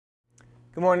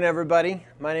Good morning, everybody.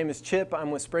 My name is Chip.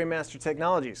 I'm with Spraymaster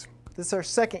Technologies. This is our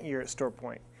second year at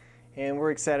StorePoint, and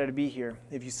we're excited to be here.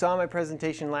 If you saw my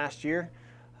presentation last year,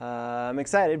 I'm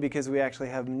excited because we actually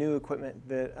have new equipment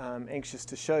that I'm anxious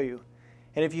to show you.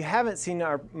 And if you haven't seen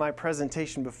my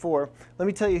presentation before, let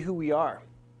me tell you who we are.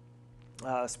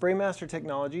 Spraymaster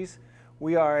Technologies,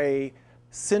 we are a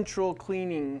central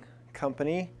cleaning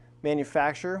company,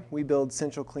 manufacturer. We build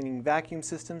central cleaning vacuum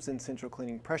systems and central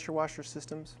cleaning pressure washer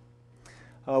systems.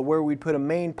 Where we'd put a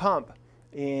main pump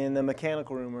in the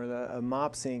mechanical room or the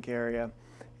mop sink area.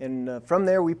 And from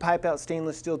there we pipe out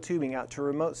stainless steel tubing out to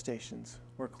remote stations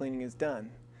where cleaning is done.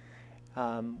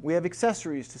 We have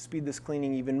accessories to speed this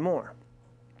cleaning even more.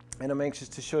 And I'm anxious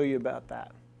to show you about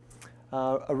that.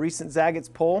 A recent Zagat's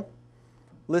poll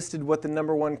listed what the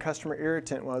 #1 customer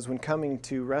irritant was when coming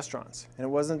to restaurants. And it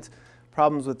wasn't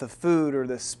problems with the food or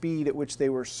the speed at which they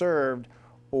were served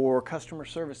or customer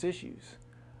service issues.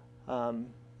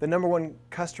 The #1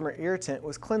 customer irritant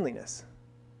was cleanliness,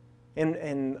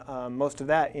 and most of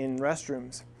that in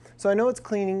restrooms. So I know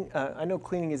I know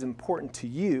cleaning is important to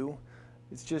you.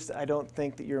 It's just I don't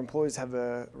think that your employees have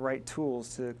the right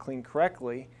tools to clean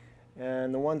correctly,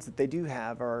 and the ones that they do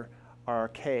have are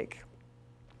archaic.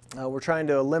 We're trying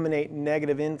to eliminate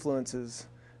negative influences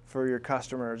for your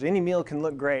customers. Any meal can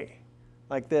look great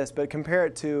like this, but compare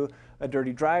it to a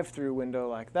dirty drive-through window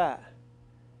like that.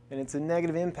 And it's a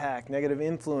negative impact, negative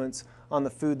influence on the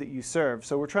food that you serve.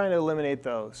 So we're trying to eliminate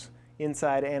those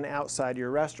inside and outside your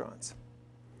restaurants.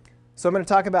 So I'm going to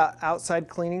talk about outside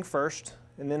cleaning first,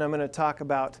 and then I'm going to talk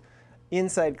about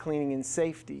inside cleaning and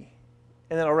safety.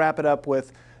 And then I'll wrap it up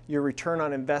with your return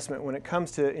on investment when it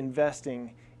comes to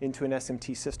investing into an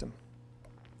SMT system.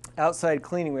 Outside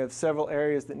cleaning, we have several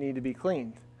areas that need to be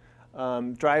cleaned.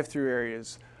 Drive-through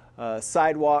areas,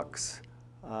 sidewalks,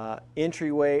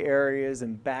 entryway areas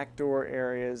and backdoor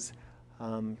areas,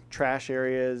 trash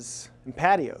areas, and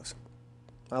patios.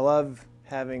 I love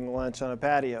having lunch on a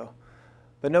patio,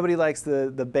 but nobody likes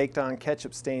the baked on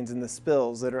ketchup stains and the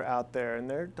spills that are out there, and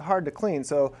they're hard to clean.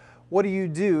 So what do you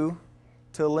do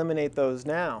to eliminate those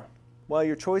now? Well,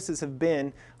 your choices have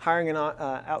been hiring an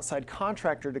outside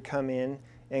contractor to come in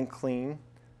and clean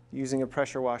using a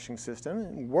pressure washing system.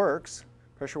 It works.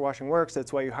 Pressure washing works.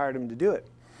 That's why you hired them to do it.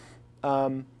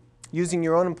 Using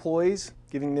your own employees,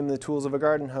 giving them the tools of a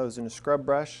garden hose and a scrub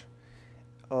brush,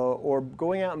 or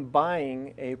going out and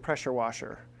buying a pressure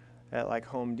washer at like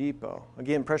Home Depot.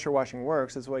 Again, pressure washing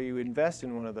works, that's why you invest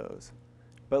in one of those.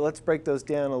 But let's break those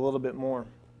down a little bit more.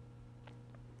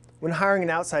 When hiring an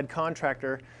outside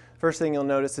contractor, first thing you'll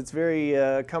notice, it's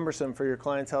very cumbersome for your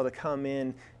clientele to come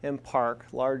in and park.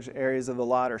 Large areas of the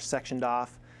lot are sectioned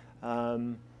off.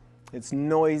 It's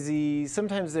noisy.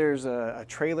 Sometimes there's a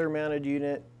trailer-mounted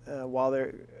unit while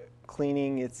they're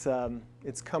cleaning. It's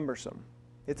cumbersome.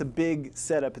 It's a big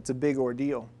setup. It's a big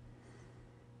ordeal.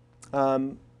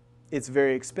 It's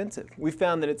very expensive. We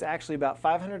found that it's actually about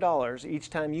 $500 each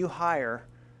time you hire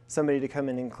somebody to come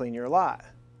in and clean your lot.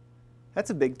 That's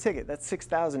a big ticket. That's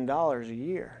 $6,000 a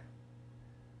year.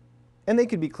 And they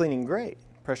could be cleaning great.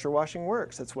 Pressure washing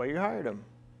works. That's why you hired them.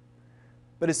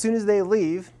 But as soon as they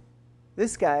leave,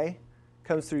 this guy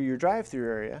comes through your drive-through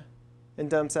area and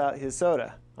dumps out his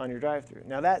soda on your drive-through.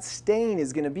 Now that stain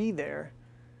is going to be there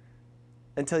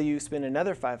until you spend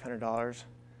another $500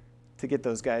 to get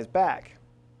those guys back.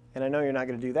 And I know you're not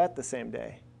going to do that the same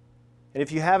day. And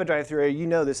if you have a drive-through area, you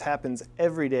know this happens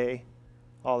every day,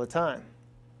 all the time.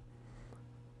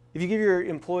 If you give your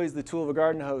employees the tool of a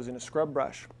garden hose and a scrub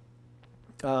brush,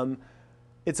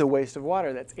 it's a waste of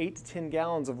water. That's 8 to 10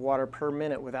 gallons of water per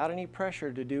minute without any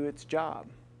pressure to do its job.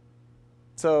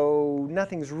 So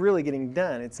nothing's really getting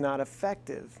done. It's not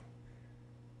effective.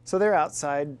 So they're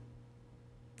outside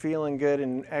feeling good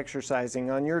and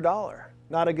exercising on your dollar.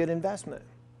 Not a good investment.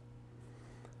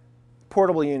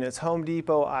 Portable units, Home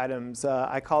Depot items,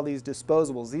 I call these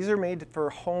disposables. These are made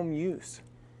for home use.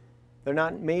 They're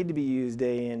not made to be used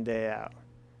day in, day out.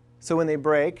 So when they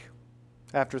break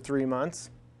after 3 months,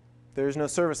 there's no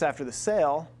service after the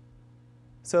sale,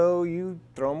 so you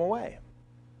throw them away.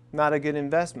 Not a good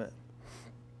investment.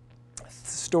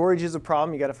 Storage is a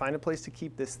problem. You got to find a place to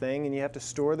keep this thing, and you have to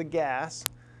store the gas.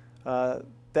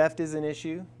 Theft is an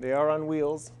issue. They are on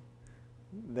wheels.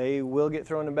 They will get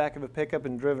thrown in the back of a pickup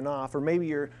and driven off, or maybe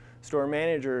your store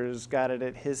manager's got it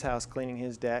at his house cleaning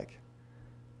his deck.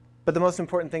 But the most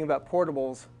important thing about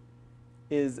portables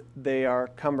is they are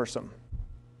cumbersome.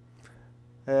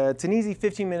 It's an easy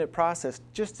 15-minute process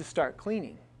just to start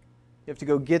cleaning. You have to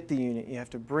go get the unit. You have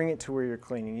to bring it to where you're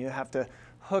cleaning. You have to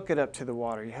hook it up to the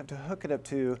water. You have to hook it up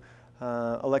to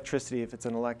electricity if it's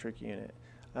an electric unit.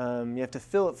 You have to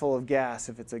fill it full of gas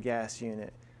if it's a gas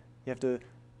unit. You have to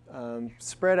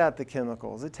spread out the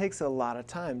chemicals. It takes a lot of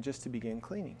time just to begin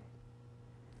cleaning.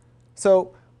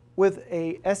 So with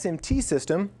a SMT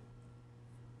system,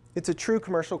 it's a true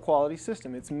commercial quality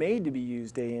system. It's made to be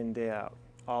used day in, day out,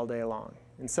 all day long.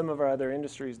 In some of our other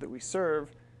industries that we serve,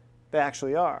 they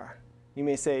actually are. You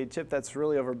may say, Chip, that's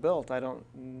really overbuilt. I don't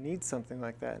need something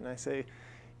like that. And I say,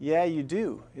 yeah, you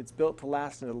do. It's built to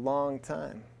last a long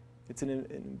time. It's an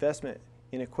investment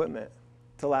in equipment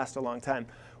to last a long time.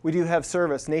 We do have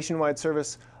service, nationwide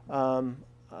service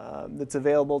that's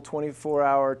available,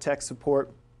 24-hour tech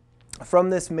support. From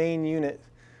this main unit,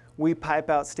 we pipe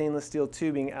out stainless steel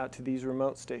tubing out to these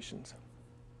remote stations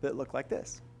that look like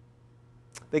this.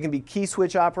 They can be key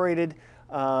switch operated,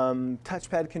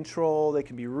 touchpad control, they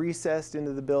can be recessed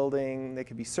into the building, they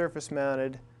can be surface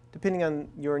mounted, depending on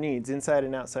your needs, inside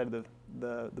and outside of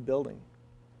the building.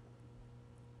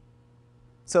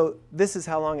 So this is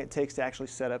how long it takes to actually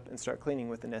set up and start cleaning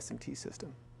with an SMT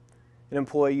system. An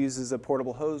employee uses a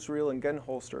portable hose reel and gun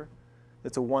holster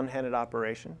that's a one-handed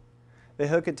operation. They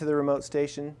hook it to the remote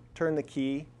station, turn the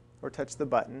key, or touch the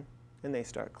button, and they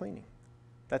start cleaning.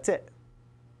 That's it.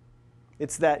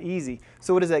 It's that easy.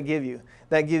 So what does that give you?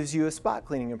 That gives you a spot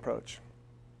cleaning approach.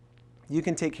 You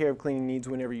can take care of cleaning needs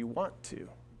whenever you want to.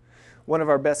 One of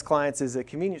our best clients is a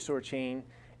convenience store chain,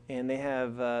 and they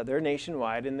have, they're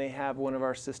nationwide, and they have one of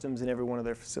our systems in every one of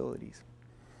their facilities.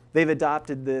 They've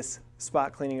adopted this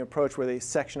spot cleaning approach where they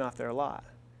section off their lot,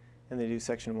 and they do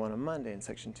section 1 on Monday and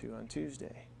section 2 on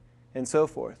Tuesday, and so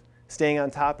forth, staying on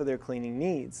top of their cleaning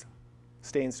needs.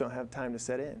 Stains don't have time to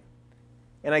set in.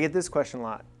 And I get this question a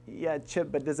lot. Yeah,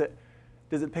 Chip, but does it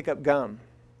pick up gum?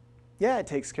 Yeah, it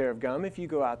takes care of gum if you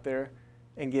go out there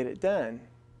and get it done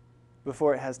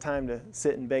before it has time to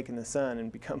sit and bake in the sun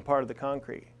and become part of the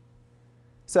concrete.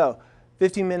 So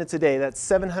 15 minutes a day, that's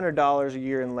 $700 a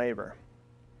year in labor.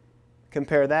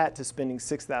 Compare that to spending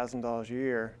 $6,000 a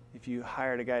year if you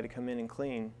hired a guy to come in and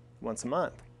clean once a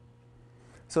month.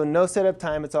 So no setup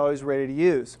time, it's always ready to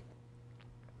use.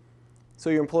 So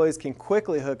your employees can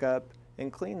quickly hook up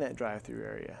and clean that drive-through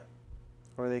area.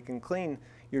 Or they can clean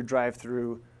your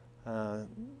drive-through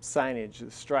signage, the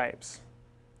stripes,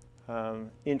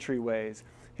 entryways.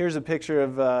 Here's a picture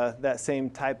of that same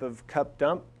type of cup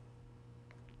dump.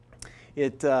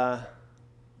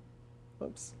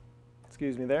 Whoops,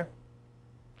 excuse me there.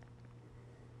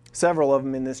 Several of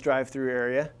them in this drive-through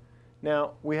area.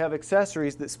 Now, we have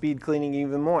accessories that speed cleaning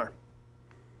even more.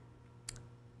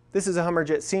 This is a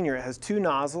Hummerjet Senior. It has 2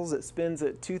 nozzles. It spins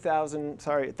at 1,000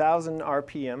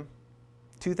 RPM,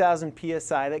 2,000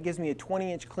 PSI. That gives me a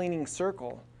 20-inch cleaning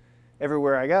circle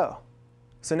everywhere I go.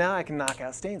 So now I can knock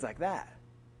out stains like that.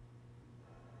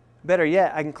 Better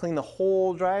yet, I can clean the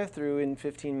whole drive-through in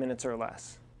 15 minutes or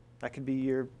less. That could be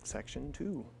your section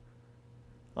 2.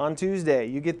 On Tuesday,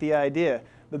 you get the idea.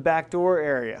 The back door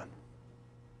area.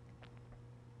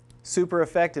 Super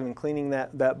effective in cleaning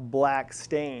that black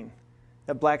stain.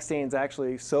 That black stain is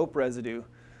actually soap residue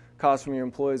caused from your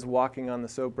employees walking on the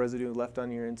soap residue left on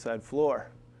your inside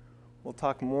floor. We'll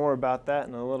talk more about that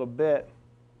in a little bit.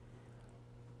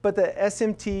 But the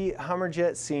SMT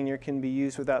Hummerjet Senior can be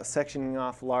used without sectioning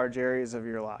off large areas of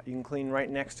your lot. You can clean right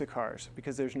next to cars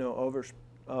because there's no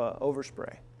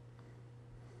overspray.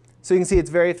 So you can see it's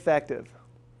very effective.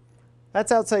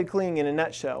 That's outside cleaning in a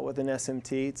nutshell with an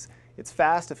SMT. It's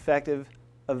fast, effective,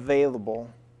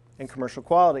 available, and commercial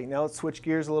quality. Now let's switch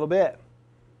gears a little bit.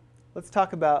 Let's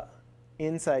talk about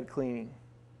inside cleaning.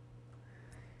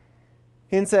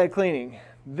 Inside cleaning.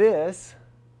 This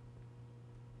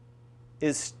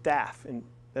is staff, and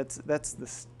that's the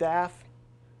staff.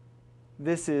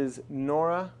 This is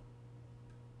Nora.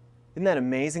 Isn't that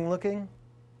amazing looking?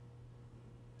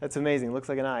 That's amazing. Looks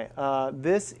like an eye.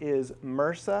 This is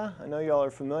MRSA. I know y'all are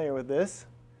familiar with this.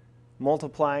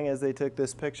 Multiplying as they took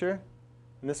this picture.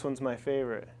 And this one's my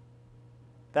favorite.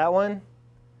 That one,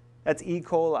 that's E.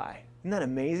 coli. Isn't that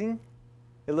amazing?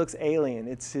 It looks alien.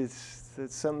 It's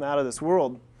something out of this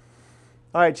world.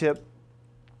 All right, Chip.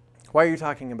 Why are you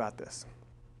talking about this?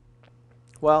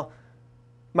 Well,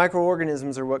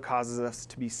 microorganisms are what causes us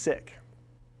to be sick.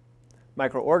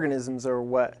 Microorganisms are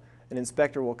what an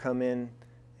inspector will come in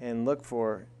and look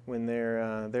for when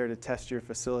they're there to test your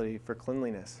facility for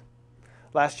cleanliness.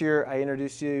 Last year, I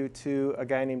introduced you to a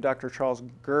guy named Dr. Charles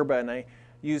Gerba, and I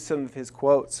used some of his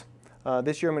quotes.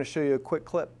 This year, I'm going to show you a quick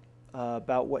clip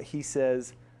about what he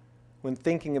says when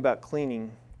thinking about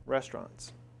cleaning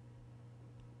restaurants.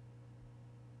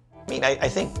 I mean, I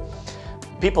think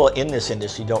People in this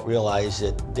industry don't realize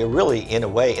that they're really, in a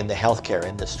way, in the healthcare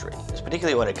industry.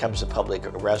 Particularly when it comes to public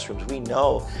restrooms, we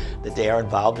know that they are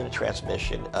involved in the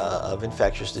transmission of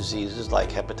infectious diseases like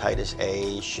hepatitis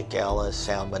A, Shigella,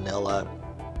 Salmonella.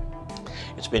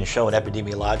 It's been shown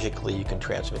epidemiologically you can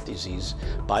transmit disease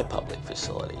by public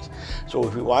facilities. So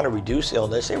if we want to reduce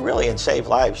illness, and save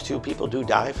lives too, people do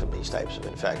die from these types of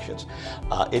infections.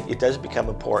 It does become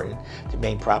important to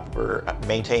maintain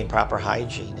proper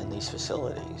hygiene in these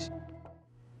facilities.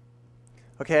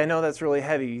 Okay, I know that's really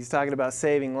heavy. He's talking about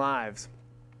saving lives.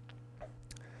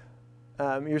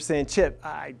 You're saying, Chip,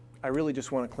 I really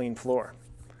just want a clean floor.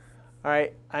 All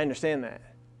right, I understand that.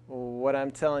 What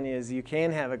I'm telling you is you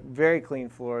can have a very clean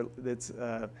floor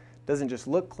that doesn't just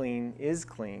look clean, is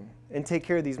clean, and take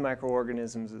care of these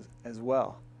microorganisms as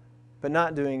well, but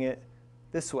not doing it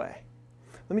this way.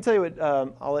 Let me tell you what,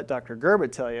 I'll let Dr.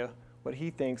 Gerba tell you what he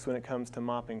thinks when it comes to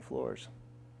mopping floors.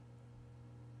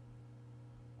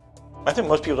 I think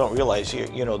most people don't realize,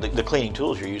 the cleaning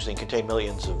tools you're using contain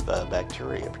millions of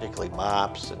bacteria, particularly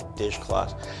mops and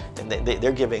dishcloths, and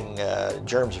they're giving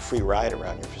germs a free ride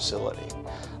around your facility.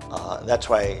 That's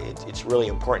why it's really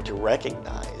important to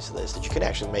recognize this, that you can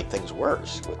actually make things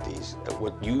worse with these.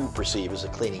 What you perceive as a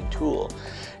cleaning tool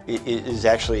is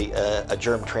actually a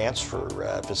germ transfer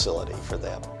facility for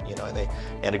them,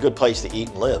 and a good place to eat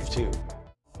and live too.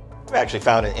 We actually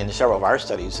found in several of our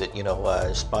studies that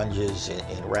sponges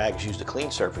and rags used to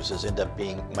clean surfaces end up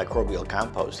being microbial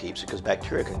compost heaps because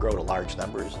bacteria can grow to large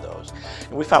numbers of those.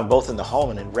 And we found both in the home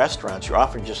and in restaurants, you're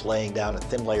often just laying down a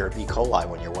thin layer of E. coli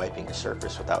when you're wiping a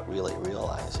surface without really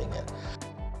realizing it.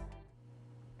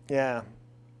 Yeah,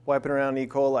 wiping around E.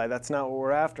 coli, that's not what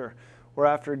we're after. We're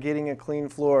after getting a clean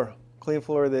floor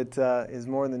that is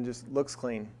more than just looks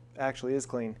clean, actually is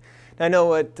clean. I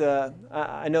know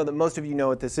that most of you know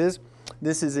what this is.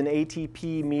 This is an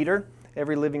ATP meter.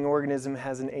 Every living organism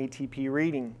has an ATP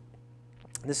reading.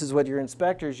 This is what your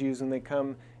inspectors use when they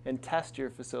come and test your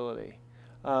facility.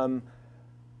 A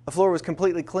floor was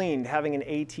completely cleaned, having an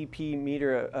ATP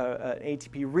meter, an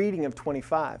ATP reading of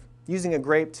 25. Using a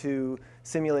grape to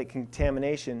simulate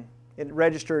contamination, it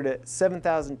registered at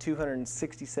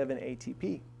 7,267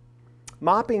 ATP.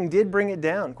 Mopping did bring it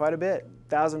down quite a bit,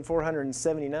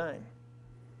 1,479.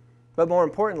 But more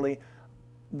importantly,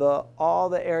 all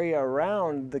the area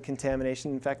around the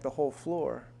contamination, in fact the whole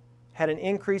floor, had an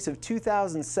increase of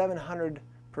 2,700%.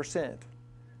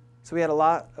 So we had a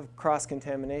lot of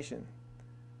cross-contamination.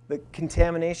 The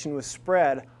contamination was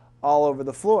spread all over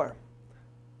the floor.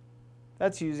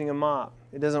 That's using a mop.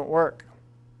 It doesn't work.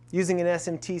 Using an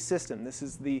SMT system, this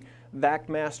is the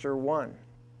VacMaster 1.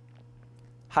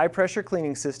 High pressure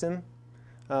cleaning system.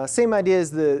 Same idea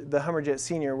as the Hummerjet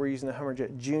Senior. We're using the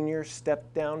Hummerjet Junior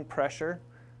step down pressure.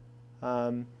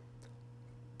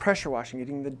 Pressure washing,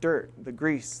 getting the dirt, the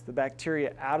grease, the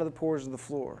bacteria out of the pores of the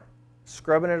floor.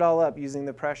 Scrubbing it all up using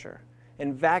the pressure.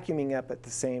 And vacuuming up at the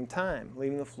same time,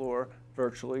 leaving the floor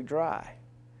virtually dry.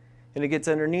 And it gets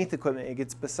underneath equipment, it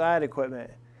gets beside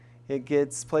equipment, it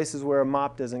gets places where a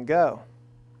mop doesn't go.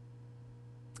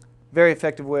 Very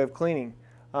effective way of cleaning.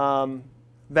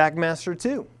 VacMaster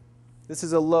 2. This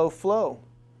is a low flow,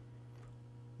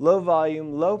 low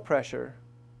volume, low pressure,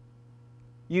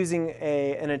 using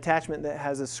an attachment that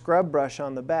has a scrub brush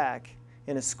on the back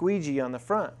and a squeegee on the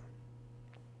front.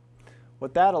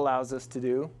 What that allows us to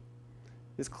do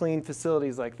is clean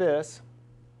facilities like this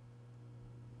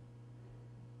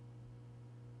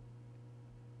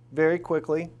very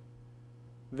quickly,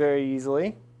 very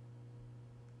easily,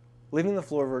 leaving the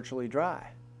floor virtually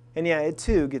dry. And yeah, it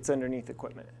too gets underneath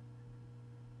equipment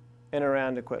and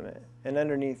around equipment and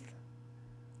underneath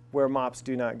where mops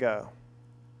do not go.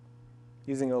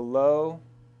 Using a low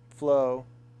flow,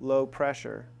 low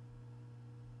pressure,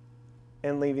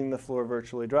 and leaving the floor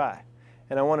virtually dry.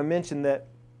 And I want to mention that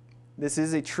this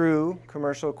is a true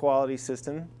commercial quality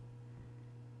system.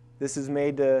 This is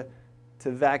made to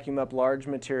vacuum up large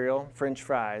material, French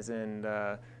fries and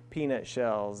peanut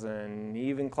shells and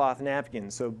even cloth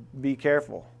napkins, so be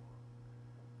careful.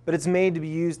 But it's made to be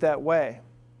used that way.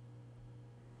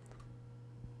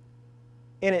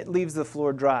 And it leaves the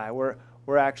floor dry. We're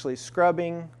actually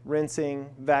scrubbing, rinsing,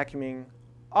 vacuuming,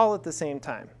 all at the same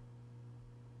time.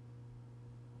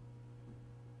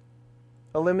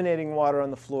 Eliminating water on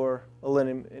the floor,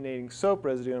 eliminating soap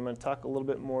residue, and I'm going to talk a little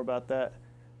bit more about that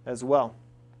as well.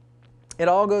 It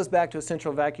all goes back to a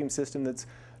central vacuum system that's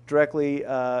directly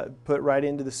put right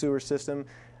into the sewer system.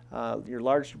 Your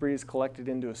large debris is collected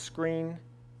into a screen,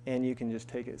 and you can just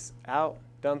take it out,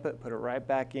 dump it, put it right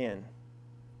back in.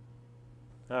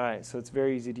 All right, so it's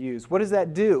very easy to use. What does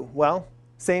that do? Well,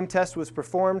 same test was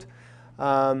performed.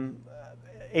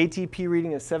 ATP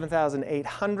reading of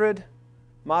 7,800.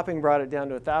 Mopping brought it down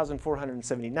to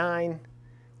 1,479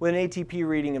 with an ATP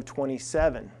reading of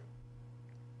 27.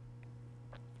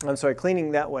 I'm sorry,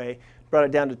 cleaning that way brought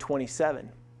it down to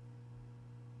 27.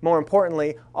 More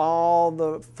importantly, all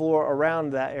the floor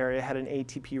around that area had an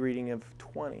ATP reading of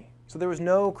 20. So there was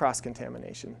no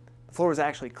cross-contamination. The floor was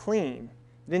actually clean.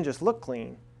 It didn't just look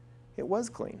clean, it was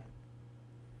clean.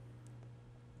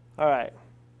 All right.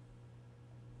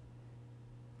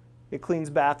 It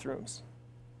cleans bathrooms.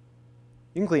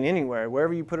 You can clean anywhere.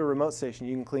 Wherever you put a remote station,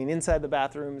 you can clean inside the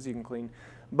bathrooms, you can clean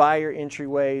by your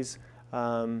entryways.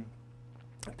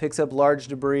 Picks up large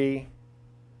debris.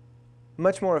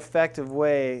 Much more effective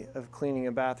way of cleaning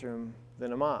a bathroom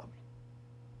than a mop.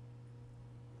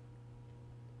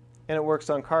 And it works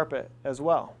on carpet as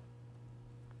well.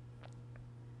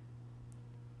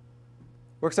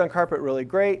 Works on carpet really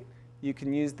great. You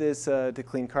can use this to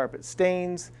clean carpet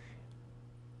stains,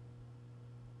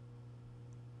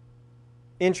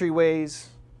 entryways,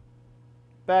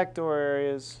 back door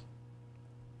areas.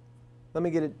 Let me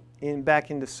get it back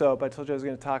into soap. I told you I was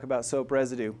going to talk about soap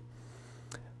residue.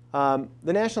 The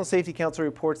National Safety Council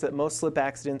reports that most slip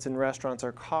accidents in restaurants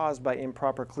are caused by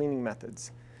improper cleaning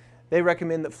methods. They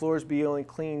recommend that floors be only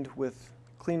cleaned with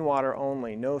clean water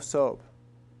only, no soap,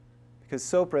 because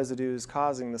soap residue is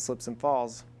causing the slips and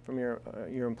falls from your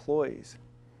employees.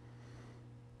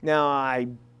 Now, I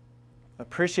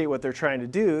appreciate what they're trying to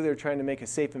do. They're trying to make a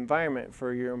safe environment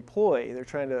for your employee. They're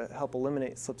trying to help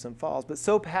eliminate slips and falls. But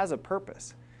soap has a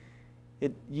purpose.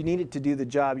 You need it to do the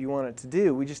job you want it to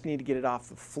do. We just need to get it off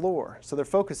the floor. So their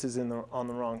focus is on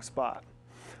the wrong spot.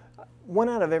 1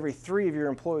 out of every 3 of your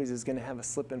employees is going to have a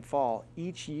slip and fall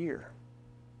each year.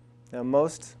 Now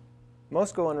most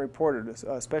go unreported,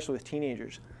 especially with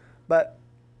teenagers. But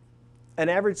an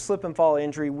average slip and fall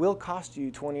injury will cost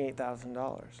you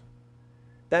 $28,000.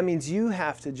 That means you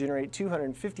have to generate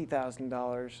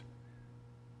 $250,000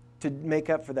 to make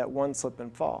up for that one slip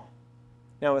and fall.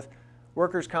 Now with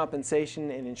workers'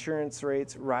 compensation and insurance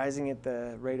rates rising at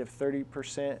the rate of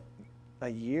 30% a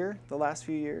year the last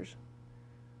few years,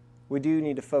 we do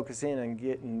need to focus in on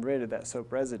getting rid of that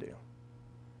soap residue.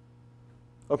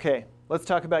 Okay, let's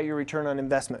talk about your return on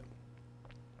investment.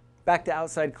 Back to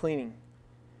outside cleaning.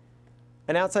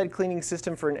 An outside cleaning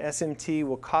system for an SMT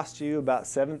will cost you about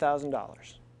 $7,000.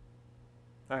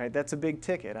 All right, that's a big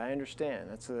ticket, I understand.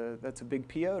 That's a big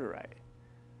PO to write.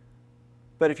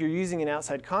 But if you're using an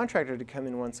outside contractor to come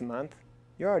in once a month,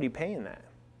 you're already paying that.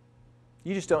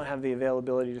 You just don't have the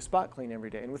availability to spot clean every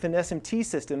day. And with an SMT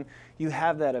system, you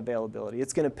have that availability.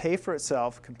 It's going to pay for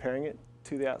itself, comparing it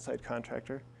to the outside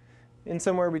contractor, in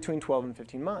somewhere between 12 and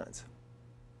 15 months.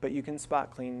 But you can spot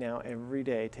clean now every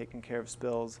day, taking care of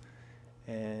spills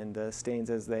and stains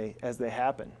as they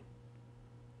happen.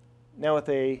 Now with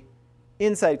a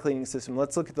inside cleaning system,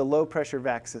 let's look at the low pressure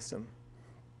vac system.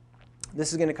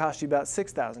 This is going to cost you about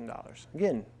 $6,000.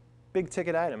 Again, big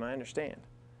ticket item, I understand.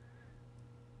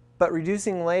 But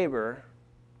reducing labor,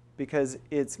 because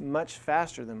it's much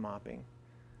faster than mopping,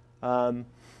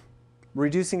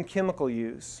 reducing chemical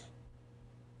use,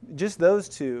 just those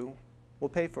two will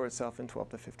pay for itself in 12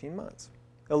 to 15 months.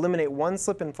 Eliminate one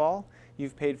slip and fall,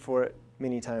 you've paid for it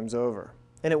many times over.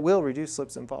 And it will reduce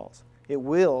slips and falls. It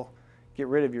will get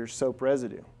rid of your soap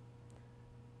residue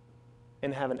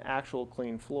and have an actual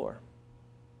clean floor.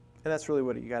 And that's really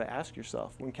what you got to ask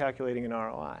yourself when calculating an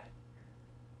ROI.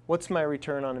 What's my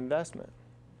return on investment?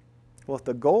 Well, if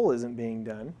the goal isn't being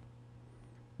done,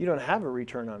 you don't have a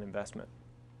return on investment.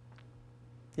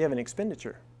 You have an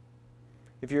expenditure.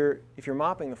 If you're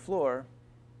mopping the floor,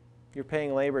 you're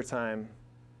paying labor time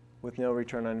with no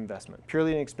return on investment,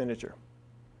 purely an expenditure.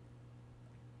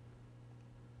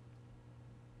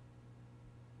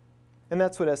 And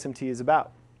that's what SMT is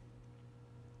about.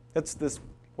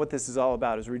 What this is all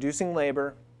about, is reducing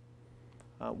labor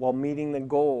while meeting the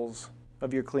goals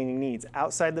of your cleaning needs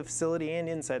outside the facility and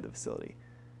inside the facility.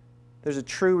 There's a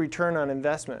true return on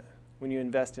investment when you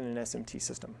invest in an SMT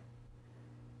system.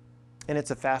 And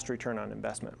it's a fast return on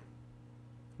investment.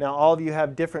 Now, all of you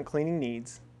have different cleaning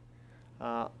needs.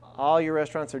 All your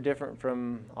restaurants are different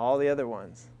from all the other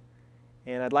ones.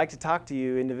 And I'd like to talk to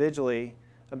you individually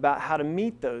about how to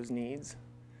meet those needs,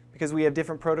 because we have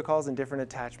different protocols and different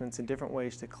attachments and different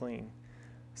ways to clean.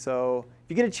 So if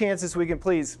you get a chance this weekend,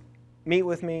 please meet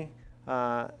with me.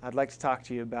 I'd like to talk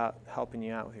to you about helping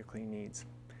you out with your cleaning needs.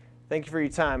 Thank you for your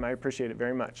time. I appreciate it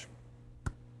very much.